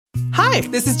Hi,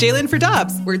 this is Jalen for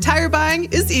Dobbs, where tire buying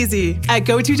is easy. At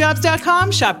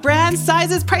GoToDobbs.com, shop brands,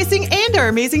 sizes, pricing, and our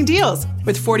amazing deals.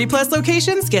 With 40-plus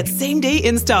locations, get same-day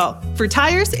install. For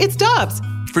tires, it's Dobbs.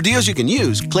 For deals you can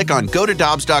use, click on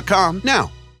GoToDobbs.com now.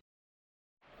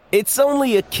 It's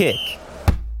only a kick,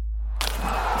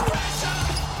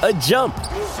 a jump,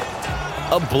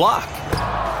 a block.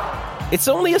 It's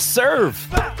only a serve.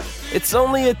 It's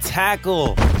only a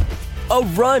tackle, a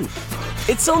run.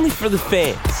 It's only for the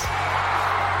fans.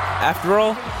 After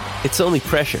all, it's only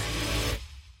pressure.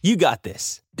 You got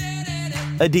this.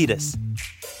 Adidas.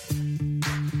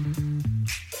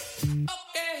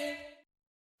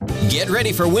 Get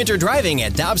ready for winter driving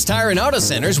at Dobbs Tire and Auto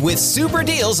Centers with super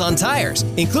deals on tires,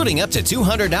 including up to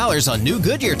 $200 on new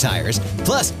Goodyear tires,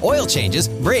 plus oil changes,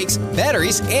 brakes,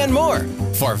 batteries, and more.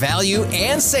 For value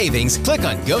and savings, click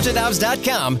on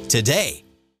GoToDobbs.com today.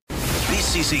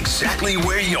 This is exactly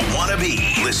where you want to be,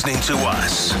 listening to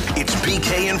us. It's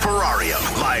BK and Ferrario,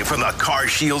 live from the Car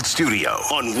Shield studio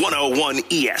on 101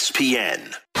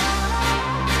 ESPN.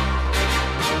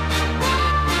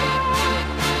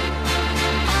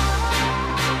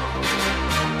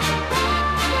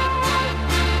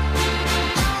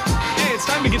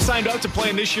 To get signed up to play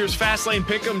in this year's Fastlane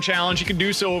Pick'em Challenge, you can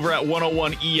do so over at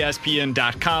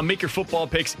 101ESPN.com. Make your football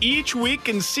picks each week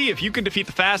and see if you can defeat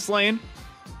the Fastlane.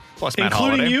 Plus Matt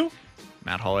Holiday. Including you?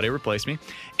 Matt Holiday replaced me.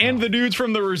 And the dudes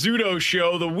from the Rizzuto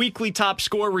Show. The weekly top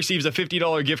scorer receives a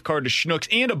 $50 gift card to Schnucks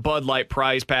and a Bud Light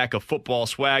prize pack of football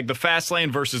swag. The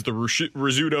Fastlane versus the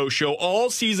Rizzuto Show all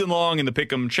season long in the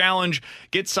Pick'em Challenge.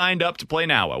 Get signed up to play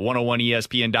now at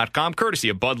 101ESPN.com, courtesy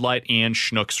of Bud Light and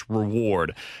Schnucks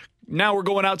Reward. Now we're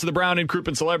going out to the Brown and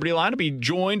Crouppen Celebrity Line to be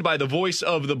joined by the voice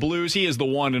of the Blues. He is the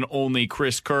one and only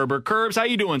Chris Kerber. Curbs, how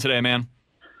you doing today, man?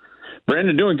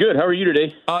 Brandon, doing good. How are you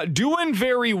today? Doing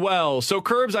very well. So,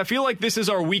 Curbs, I feel like this is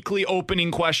our weekly opening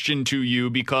question to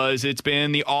you because it's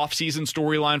been the off-season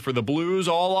storyline for the Blues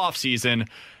all off-season.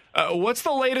 What's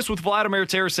the latest with Vladimir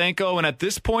Tarasenko? And at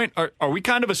this point, are we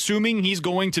kind of assuming he's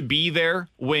going to be there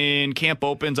when camp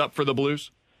opens up for the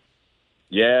Blues?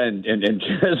 Yeah, and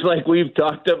just like we've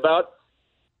talked about,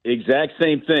 exact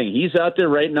same thing. He's out there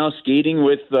right now skating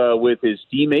with his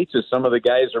teammates as some of the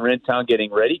guys are in town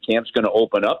getting ready. Camp's going to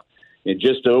open up in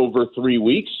just over 3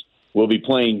 weeks. We'll be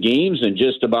playing games in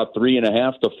just about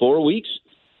 3.5 to 4 weeks.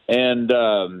 And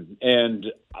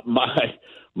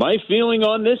my feeling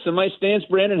on this and my stance,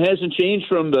 Brandon, hasn't changed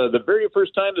from the very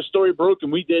first time the story broke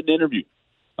and we did an interview.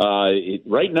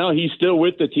 Right now, he's still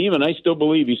with the team, and I still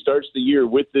believe he starts the year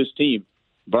with this team,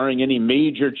 barring any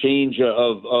major change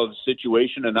of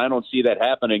situation, and I don't see that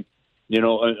happening,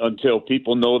 until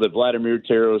people know that Vladimir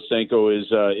Tarasenko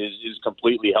is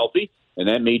completely healthy, and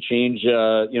that may change,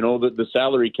 the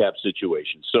salary cap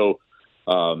situation. So,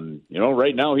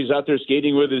 right now he's out there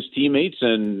skating with his teammates,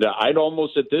 and I'd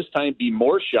almost at this time be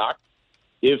more shocked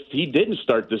if he didn't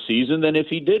start the season than if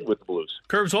he did with the Blues.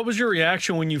 Curbs, what was your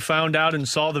reaction when you found out and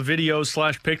saw the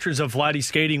videos / pictures of Vladdy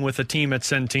skating with the team at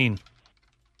Centene?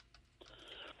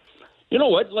 You know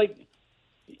what? Like,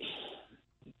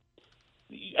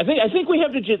 I think we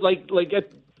have to just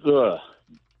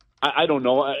I don't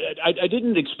know. I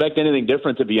didn't expect anything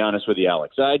different, to be honest with you,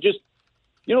 Alex. I just,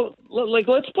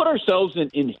 let's put ourselves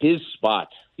in his spot.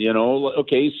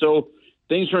 Okay, so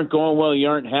things aren't going well. You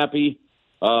aren't happy.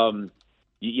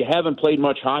 You haven't played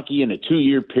much hockey in a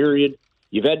 2-year period.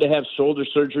 You've had to have shoulder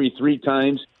surgery 3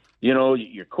 times.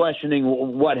 You're questioning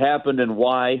what happened and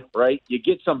why, right? You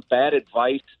get some bad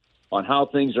advice on how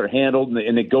things are handled,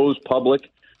 and it goes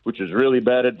public, which is really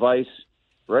bad advice,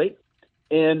 right?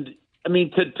 And, I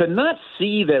mean, to not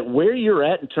see that where you're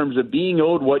at in terms of being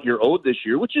owed what you're owed this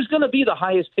year, which is going to be the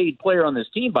highest paid player on this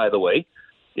team, by the way,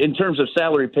 in terms of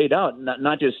salary paid out,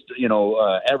 not just,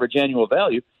 average annual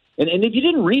value. And if you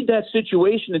didn't read that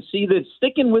situation and see that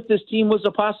sticking with this team was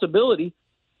a possibility,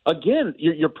 again,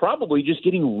 you're probably just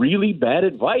getting really bad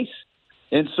advice.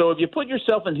 And so if you put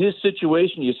yourself in his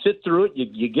situation, you sit through it,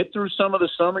 you get through some of the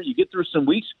summer, you get through some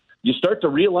weeks, you start to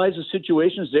realize the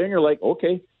situation's there, and you're like,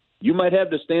 okay, you might have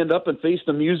to stand up and face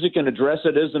the music and address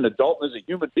it as an adult and as a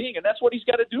human being, and that's what he's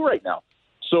got to do right now.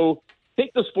 So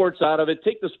take the sports out of it,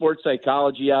 take the sports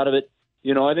psychology out of it.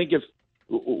 I think if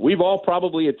we've all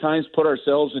probably at times put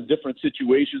ourselves in different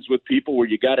situations with people where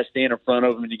you got to stand in front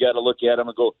of them and you got to look at them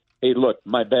and go, hey, look,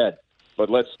 my bad, but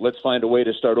let's find a way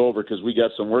to start over because we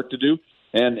got some work to do.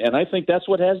 And I think that's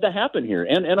what has to happen here.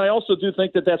 And I also do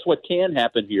think that that's what can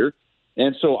happen here.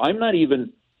 And so I'm not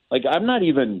even Like, I'm not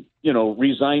even,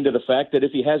 resigned to the fact that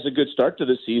if he has a good start to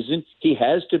the season, he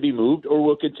has to be moved or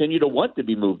will continue to want to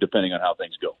be moved depending on how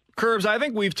things go. Curbs, I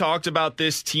think we've talked about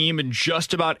this team in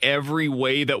just about every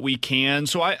way that we can.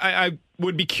 So I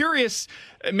would be curious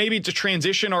maybe to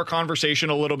transition our conversation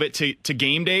a little bit to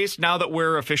game days now that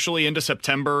we're officially into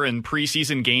September and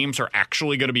preseason games are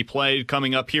actually going to be played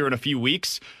coming up here in a few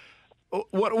weeks.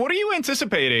 What are you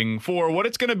anticipating for what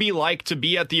it's going to be like to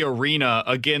be at the arena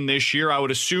again this year? I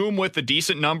would assume with a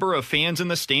decent number of fans in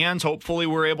the stands, hopefully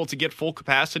we're able to get full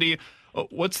capacity.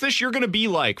 What's this year going to be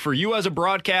like for you as a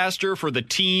broadcaster, for the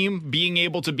team being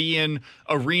able to be in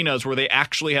arenas where they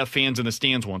actually have fans in the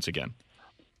stands once again?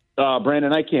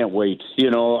 Brandon, I can't wait.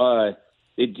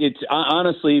 It's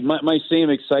honestly my same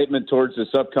excitement towards this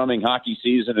upcoming hockey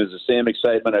season is the same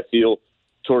excitement I feel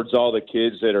towards all the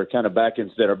kids that are kind of back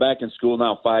in school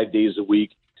now 5 days a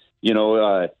week.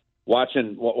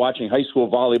 Watching high school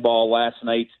volleyball last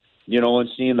night, and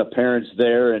seeing the parents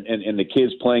there and the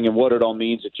kids playing and what it all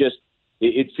means.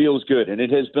 It feels good, and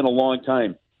it has been a long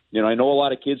time. I know a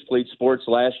lot of kids played sports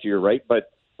last year, right?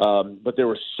 But there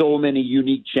were so many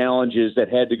unique challenges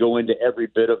that had to go into every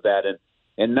bit of that,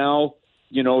 and now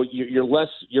you're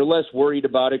less worried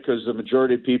about it because the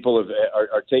majority of people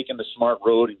are taking the smart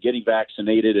road and getting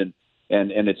vaccinated, and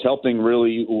it's helping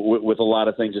really with a lot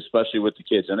of things, especially with the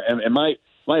kids. And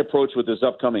my approach with this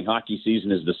upcoming hockey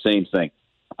season is the same thing.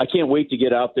 I can't wait to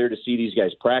get out there to see these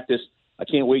guys practice. I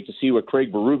can't wait to see what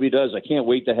Craig Berube does. I can't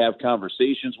wait to have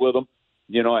conversations with him.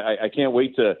 I can't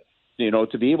wait to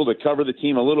be able to cover the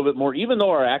team a little bit more, even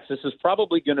though our access is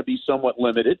probably going to be somewhat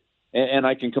limited, and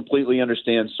I can completely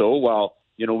understand so while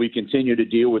we continue to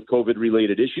deal with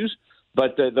COVID-related issues.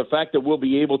 But the fact that we'll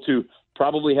be able to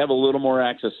probably have a little more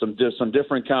access, some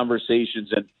different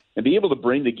conversations, and be able to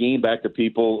bring the game back to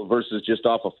people versus just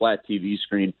off a flat TV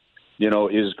screen,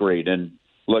 is great. And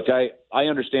look, I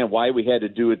understand why we had to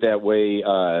do it that way.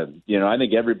 I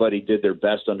think everybody did their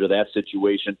best under that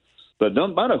situation. But the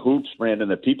amount of hoops, Brandon,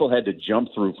 that people had to jump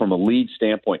through from a league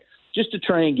standpoint just to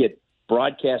try and get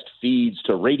broadcast feeds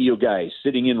to radio guys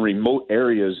sitting in remote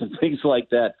areas and things like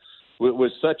that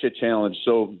was such a challenge.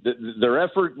 So their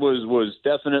effort was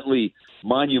definitely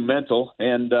monumental,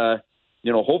 and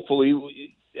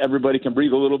hopefully everybody can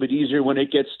breathe a little bit easier when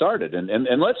it gets started.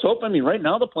 And let's hope. I mean, right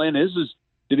now the plan is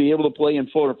to be able to play in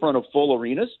front of full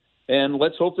arenas. And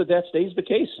let's hope that stays the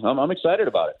case. I'm excited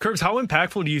about it. Curbs, how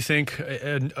impactful do you think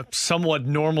a somewhat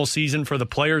normal season for the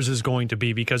players is going to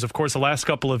be? Because, of course, the last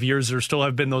couple of years there still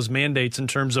have been those mandates in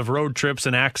terms of road trips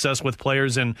and access with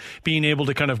players and being able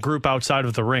to kind of group outside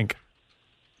of the rink.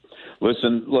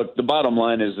 Listen, look, the bottom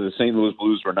line is the St. Louis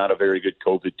Blues were not a very good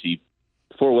COVID team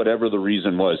for whatever the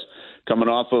reason was. Coming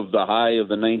off of the high of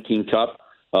the 19 Cup,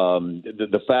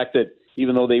 the fact that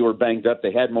even though they were banged up,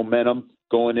 they had momentum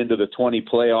going into the 20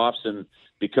 playoffs, and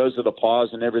because of the pause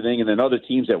and everything, and then other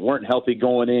teams that weren't healthy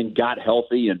going in got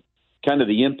healthy, and kind of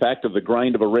the impact of the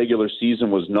grind of a regular season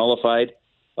was nullified.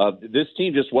 This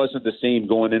team just wasn't the same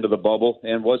going into the bubble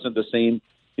and wasn't the same,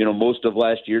 most of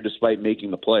last year despite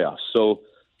making the playoffs. So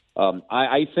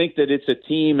I think that it's a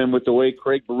team, and with the way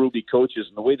Craig Berube coaches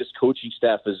and the way this coaching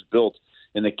staff is built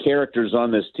and the characters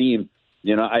on this team,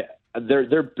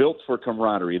 they're built for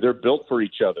camaraderie. They're built for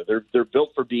each other. They're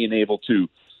built for being able to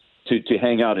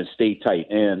hang out and stay tight.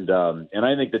 And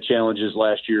I think the challenges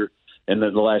last year and the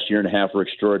last year and a half were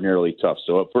extraordinarily tough.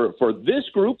 So for this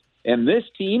group and this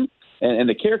team and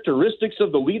the characteristics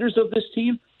of the leaders of this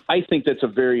team, I think that's a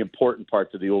very important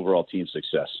part to the overall team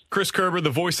success. Chris Kerber, the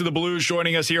voice of the Blues,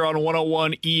 joining us here on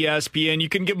 101 ESPN. You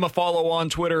can give him a follow on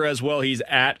Twitter as well. He's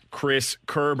at Chris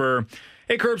Kerber.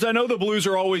 Hey, Curbs, I know the Blues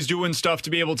are always doing stuff to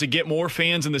be able to get more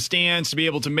fans in the stands, to be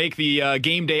able to make the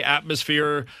game day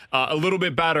atmosphere a little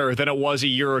bit better than it was a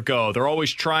year ago. They're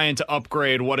always trying to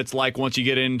upgrade what it's like once you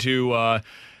get into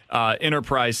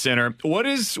Enterprise Center. What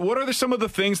are some of the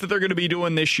things that they're going to be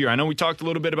doing this year? I know we talked a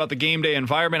little bit about the game day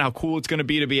environment, how cool it's going to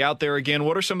be out there again.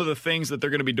 What are some of the things that they're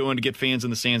going to be doing to get fans in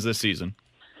the stands this season?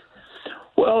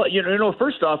 Well,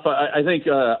 first off, I think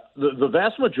the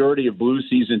vast majority of Blues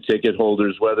season ticket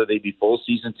holders, whether they be full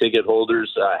season ticket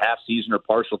holders, half season or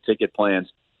partial ticket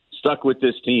plans, stuck with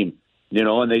this team,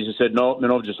 and they just said,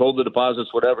 no, just hold the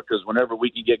deposits, whatever, because whenever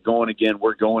we can get going again,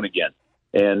 we're going again.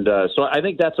 And so I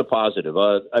think that's a positive.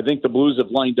 I think the Blues have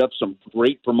lined up some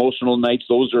great promotional nights.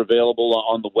 Those are available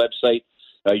on the website.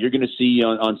 You're going to see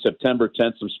on September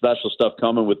 10th some special stuff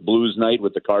coming with Blues Night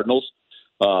with the Cardinals.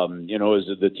 As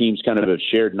the teams kind of have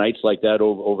shared nights like that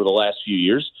over the last few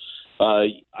years.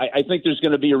 I think there's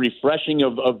going to be a refreshing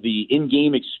of the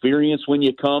in-game experience when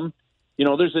you come.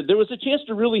 there was a chance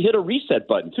to really hit a reset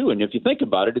button, too. And if you think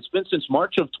about it, it's been since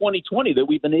March of 2020 that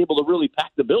we've been able to really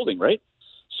pack the building, right?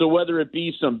 So whether it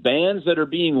be some bands that are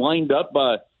being lined up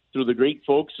through the great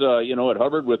folks, at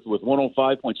Hubbard with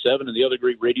 105.7 and the other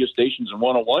great radio stations in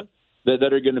 101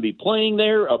 that are going to be playing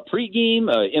there, a pregame,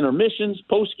 intermissions,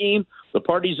 postgame, the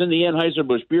parties in the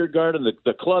Anheuser-Busch Beer Garden,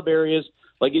 the club areas.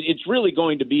 Like it's really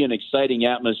going to be an exciting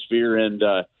atmosphere and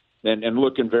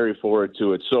looking very forward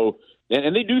to it. So,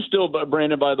 and they do still,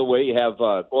 Brandon, by the way, have,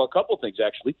 a couple things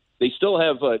actually. They still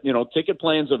have, ticket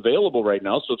plans available right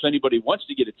now. So if anybody wants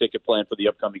to get a ticket plan for the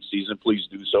upcoming season, please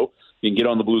do so. You can get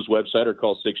on the Blues website or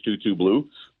call 622-BLUE.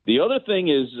 The other thing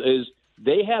is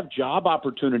they have job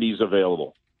opportunities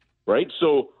available, right?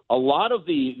 So a lot of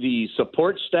the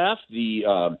support staff,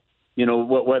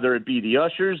 whether it be the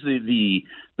ushers, the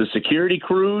security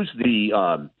crews,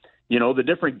 the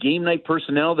different game night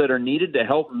personnel that are needed to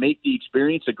help make the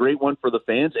experience a great one for the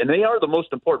fans, and they are the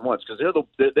most important ones because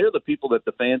they're the people that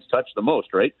the fans touch the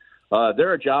most, right?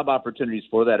 There are job opportunities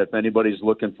for that if anybody's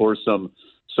looking for some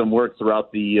work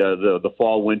throughout the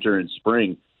fall, winter, and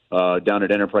spring down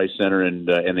at Enterprise Center and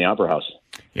the Opera House.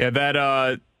 Yeah,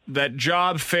 that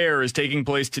job fair is taking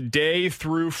place today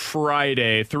through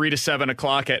Friday, 3 to 7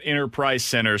 o'clock at Enterprise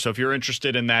Center. So if you're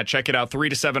interested in that, check it out, 3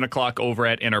 to 7 o'clock over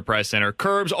at Enterprise Center.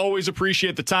 Curbs, always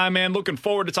appreciate the time, man. Looking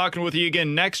forward to talking with you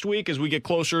again next week as we get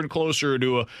closer and closer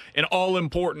to an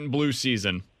all-important Blue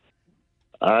season.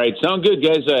 All right, sound good,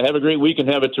 guys. Have a great week and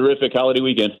have a terrific holiday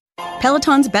weekend.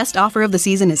 Peloton's best offer of the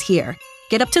season is here.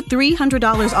 Get up to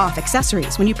 $300 off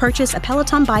accessories when you purchase a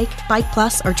Peloton bike, Bike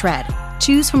Plus, or Tread.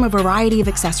 Choose from a variety of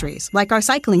accessories, like our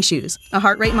cycling shoes, a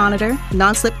heart rate monitor,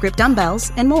 non-slip grip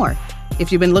dumbbells, and more.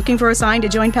 If you've been looking for a sign to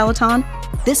join Peloton,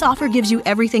 this offer gives you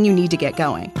everything you need to get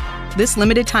going. This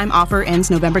limited time offer ends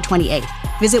November 28th.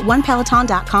 Visit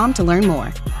onepeloton.com to learn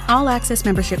more. All access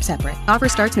membership separate. Offer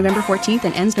starts November 14th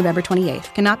and ends November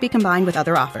 28th. Cannot be combined with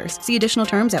other offers. See additional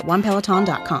terms at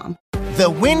onepeloton.com. The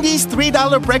Wendy's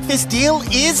 $3 breakfast deal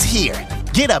is here.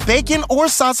 Get a bacon or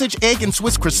sausage, egg, and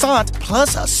Swiss croissant,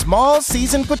 plus a small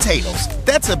seasoned potatoes.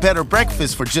 That's a better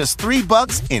breakfast for just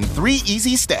 $3 in 3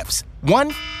 easy steps.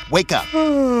 1, wake up.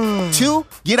 2,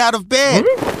 get out of bed.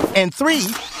 And 3,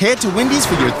 head to Wendy's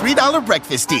for your $3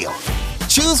 breakfast deal.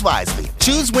 Choose wisely.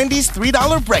 Choose Wendy's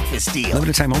 $3 breakfast deal.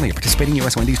 Limited time only at participating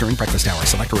U.S. Wendy's during breakfast hours.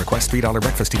 Select a request $3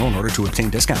 breakfast deal in order to obtain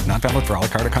discount. Not valid for a la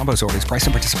carte or combos orders. Price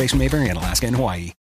and participation may vary in Alaska and Hawaii.